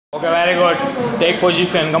Okay, very good. Take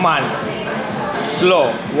position. Come on.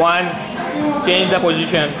 Slow. 1. Change the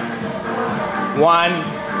position. 1.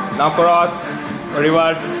 Now cross.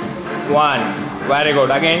 Reverse. 1. Very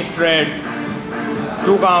good. Again straight.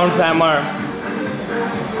 2 counts hammer.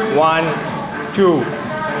 1, 2.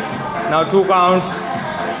 Now 2 counts.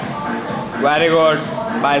 Very good.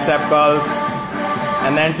 Bicep curls.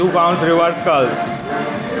 And then 2 counts reverse curls.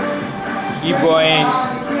 Keep going.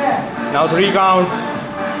 Now 3 counts.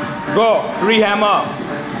 Go. 3 hammer.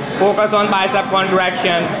 Focus on bicep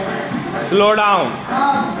contraction. Slow down.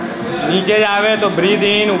 नीचे जावे तो breathe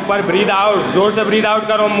in, ऊपर breathe out. जोर से breathe out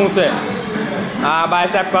करो मुंह से.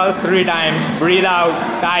 Bicep curls 3 times. Breathe out.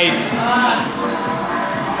 Tight.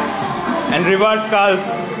 And reverse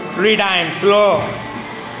curls 3 times. Slow.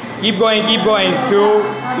 Keep going. Keep going. 2.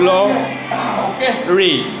 Slow.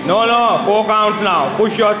 3. No. 4 counts now.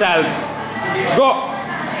 Push yourself. Go.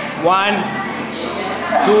 1,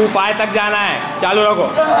 2. 5 तक जाना है. चालू रखो.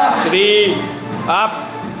 3. Up.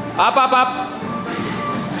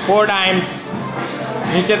 4 times.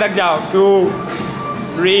 नीचे तक जाओ. 2,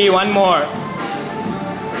 3. 1 more.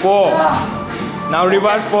 4. Now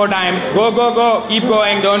reverse 4 times. Go. Keep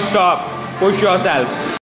going. Don't stop. Push yourself.